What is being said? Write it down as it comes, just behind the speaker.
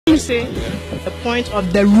say the point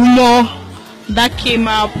of the rumor that came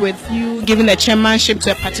up with you giving the chairmanship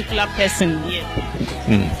to a particular person?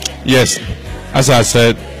 Yes, as I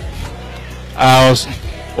said, I was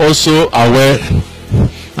also aware,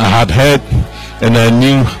 I had heard, and I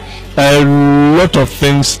knew a lot of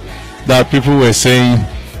things that people were saying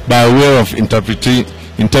by way of interpreting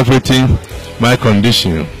my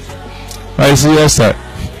condition. I see, yes, sir,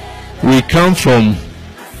 we come from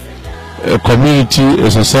a community,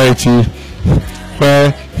 a society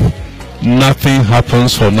where nothing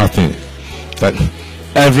happens for nothing. That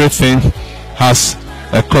everything has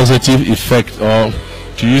a causative effect, or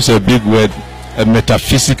to use a big word, a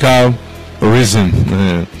metaphysical reason,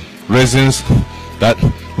 reasons that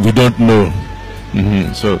we don't know.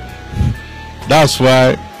 So that's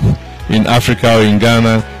why in Africa or in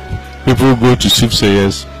Ghana, people go to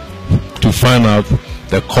soothsayers to find out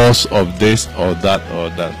the cause of this or that or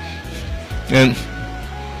that. And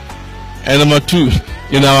number two,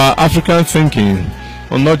 in our African thinking,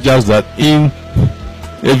 or not just that, in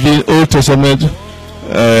even Old Testament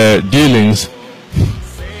dealings,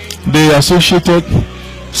 they associated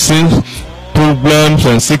sins, problems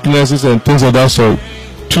and sicknesses and things of that sort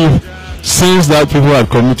to sins that people had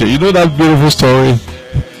committed. You know that beautiful story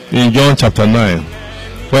in John chapter 9,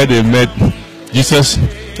 where they met Jesus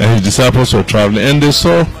and his disciples were traveling, and they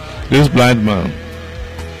saw this blind man.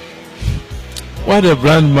 What the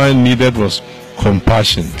blind man needed was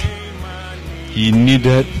compassion. He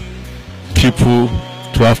needed people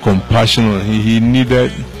to have compassion on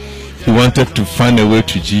him. He wanted to find a way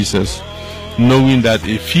to Jesus, knowing that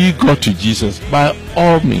if he got to Jesus, by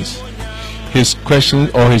all means, his question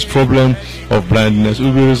or his problem of blindness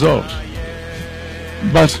will be resolved.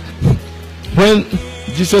 But when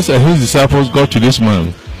Jesus and his disciples got to this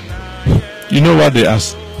man, you know what they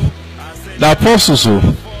asked? The apostles,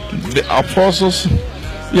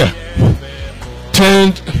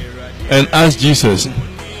 turned and asked Jesus,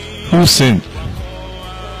 who sinned?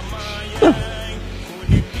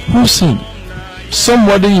 Who sinned?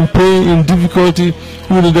 Somebody in pain, in difficulty,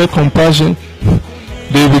 who needed compassion.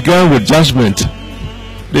 They began with judgment.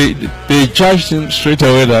 They judged him straight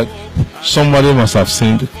away that somebody must have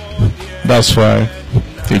sinned. That's why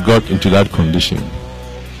he got into that condition.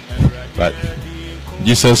 But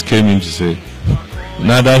Jesus came in to say,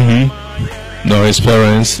 neither he nor his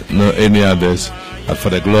parents nor any others, but for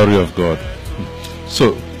the glory of God.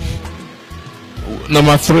 So,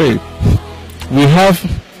 number three, we have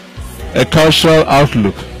a cultural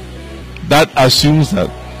outlook that assumes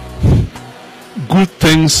that good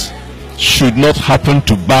things should not happen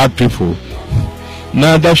to bad people,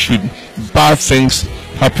 neither should bad things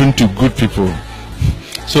happen to good people.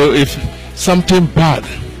 So if something bad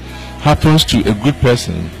happens to a good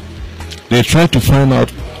person, they try to find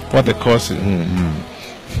out what the cause is.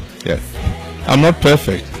 Yeah, I'm not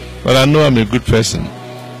perfect, but I know I'm a good person.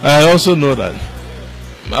 I also know that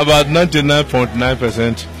about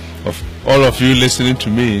 99.9% of all of you listening to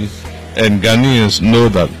me and Ghanaians know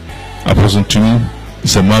that Apostle Ntumy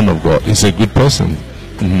is a man of God. He's a good person.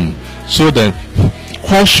 So then,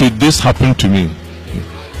 why should this happen to me?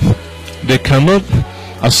 They cannot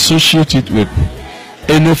associate it with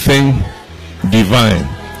anything divine,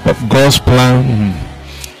 but God's plan.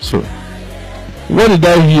 So, what did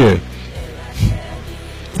I hear?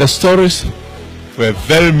 The stories were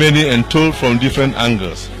very many and told from different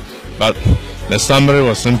angles, but the summary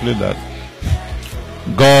was simply that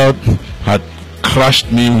God had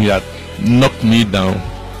crushed me, he had knocked me down,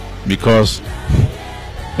 because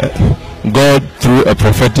God, through a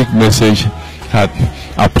prophetic message, had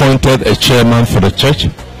appointed a chairman for the church,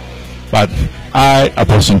 but I,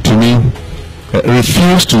 Apostle Ntumy,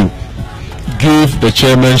 refused to give the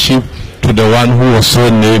chairmanship to the one who was so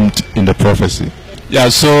named in the prophecy. Yeah,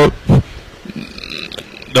 so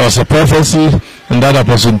there was a prophecy, and that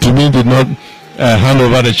Apostle Ntumy did not hand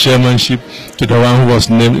over the chairmanship to the one who was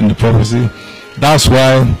named in the prophecy. That's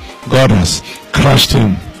why God has crushed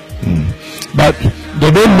him. But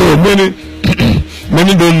they don't know,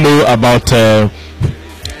 many don't know about the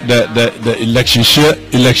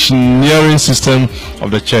electioneering system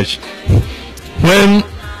of the church. When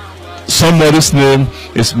somebody's name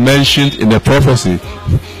is mentioned in the prophecy,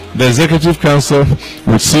 the executive council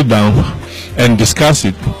would sit down and discuss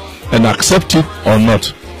it and accept it or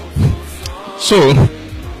not. So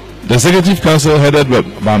the executive council, headed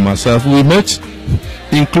by myself, we met,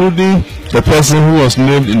 including the person who was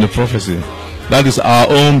named in the prophecy. That is our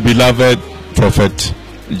own beloved prophet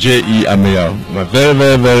J.E. Ameya, my very,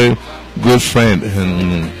 very, very good friend.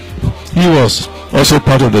 He was also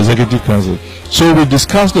part of the executive council. So we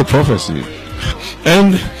discussed the prophecy,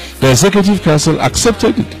 and the executive council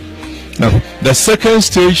accepted it. Now, the second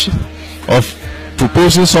stage of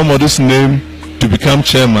proposing somebody's name to become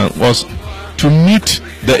chairman was to meet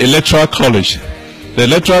the electoral college. The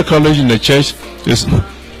electoral college in the church is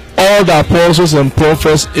all the apostles and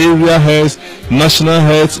prophets, area heads, national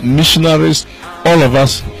heads, missionaries, all of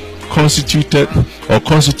us constitute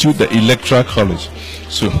the electoral college.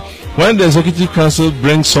 So when the executive council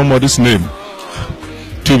brings somebody's name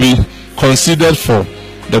to be considered for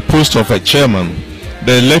the post of a chairman,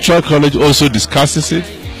 the electoral college also discusses it,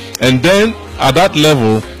 and then at that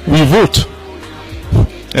level we vote.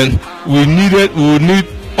 And we would need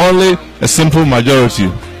only a simple majority.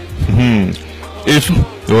 If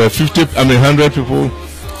there were 100 people,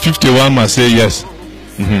 51 must say yes.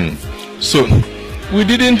 So we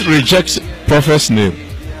didn't reject Prophet's name.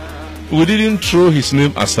 We didn't throw his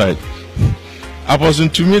name aside. Apostle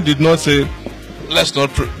Ntumy did not say, let's not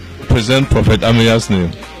present Prophet Amiya's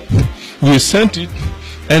name. We sent it,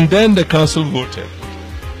 and then the council voted.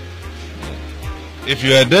 If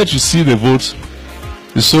you are there to see the votes,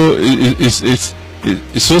 it's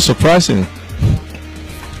so surprising.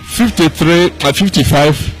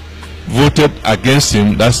 55 voted against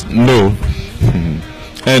him, that's no,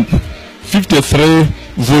 and 53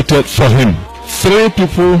 voted for him. 3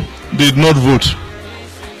 people did not vote.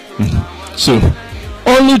 So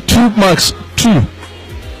only 2 marks,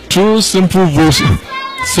 two simple votes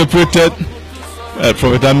separated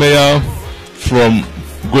Prophet Amiya from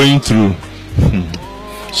going through.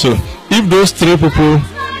 So if those 3 people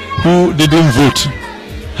who didn't vote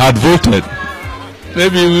had voted,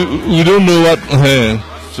 maybe we don't know what.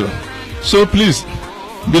 So please,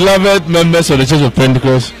 beloved members of the Church of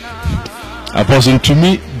Pentecost, Apostle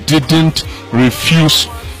Ntumy didn't refuse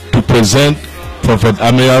to present Prophet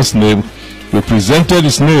Amiya's name. We presented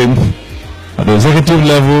his name at the executive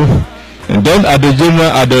level, and then at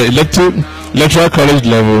the electoral college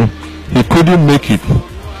level, he couldn't make it.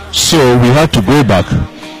 So we had to go back,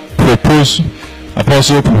 propose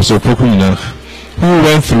Apostle Professor Pokuina, who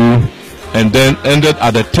went through and then ended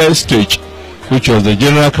at the 3rd stage, which was the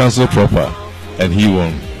General Council proper, and he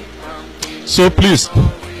won. So please,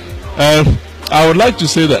 I would like to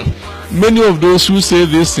say that many of those who say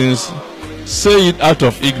these things say it out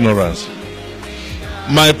of ignorance.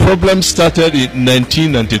 My problem started in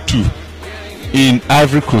 1992 in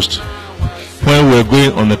Ivory Coast when we were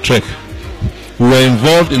going on a trek. We were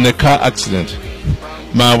involved in a car accident.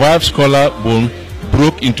 My wife's collarbone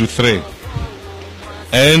broke into 3,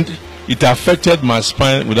 and it affected my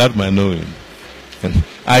spine without my knowing. And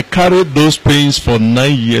I carried those pains for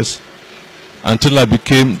 9 years until I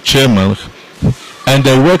became chairman, and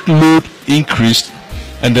the workload increased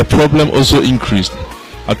and the problem also increased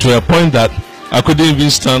to a point that I couldn't even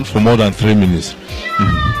stand for more than 3 minutes.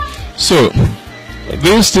 So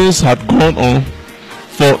these things had gone on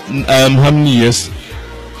for how many years?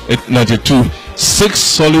 92, 6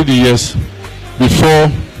 solid years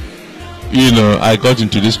before I got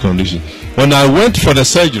into this condition. When I went for the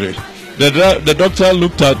surgery, the doctor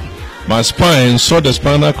looked at my spine, saw the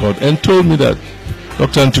spinal cord, and told me that,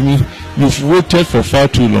 Dr. Ntumy, you've waited for far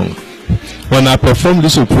too long. When I perform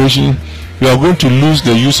this operation, you are going to lose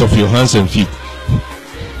the use of your hands and feet,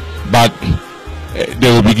 but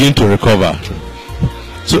they will begin to recover.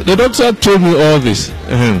 So the doctor told me all this,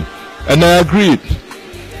 and I agreed.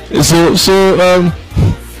 So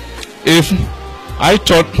if I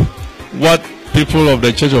thought what people of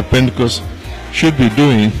the Church of Pentecost should be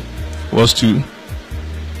doing was to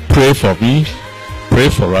pray for me, pray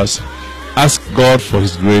for us, ask God for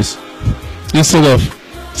His grace, instead of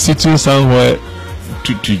sitting somewhere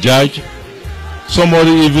to judge.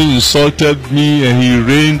 Somebody even insulted me and he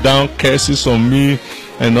rained down curses on me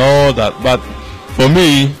and all that. But for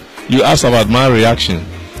me, you ask about my reaction.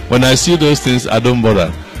 When I see those things, I don't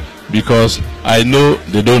bother, because I know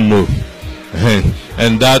they don't know,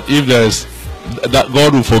 and that if there is, that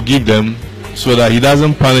God will forgive them, so that He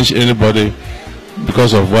doesn't punish anybody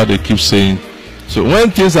because of what they keep saying. So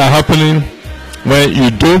when things are happening, when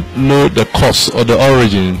you don't know the cause or the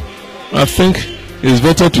origin, I think it's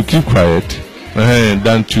better to keep quiet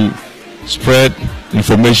than to spread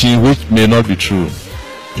information which may not be true.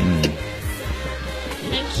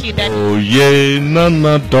 Thank you, Daddy. Oh yeah,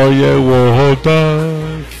 nana doye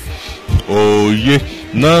wohoda. Oh yeah,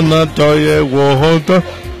 nana doye wohoda.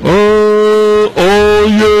 Oh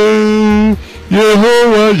yeah,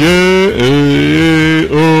 Yehovah yeah.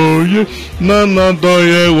 Oh yeah, nana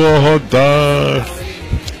doye wohoda.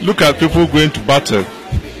 Look at people going to battle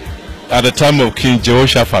at the time of King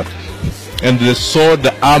Jehoshaphat, and they saw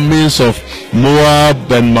the armies of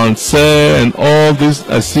Moab and Mount Seir and all these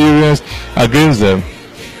Assyrians against them.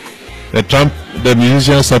 The the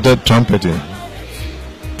musicians started trumpeting.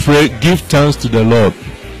 Pray, give thanks to the Lord,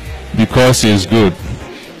 because he is good,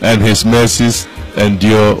 and his mercies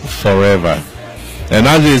endure forever. And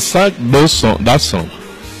as they sang that song,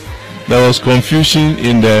 there was confusion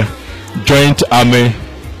in the joint army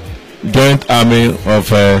of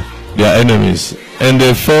their enemies, and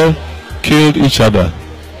they fell, killed each other.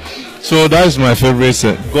 So that is my favorite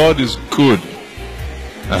song. God is good.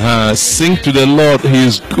 Sing to the Lord, he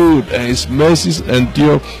is good, and his mercies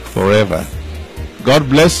endure forever. God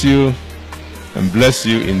bless you, and bless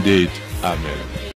you indeed. Amen.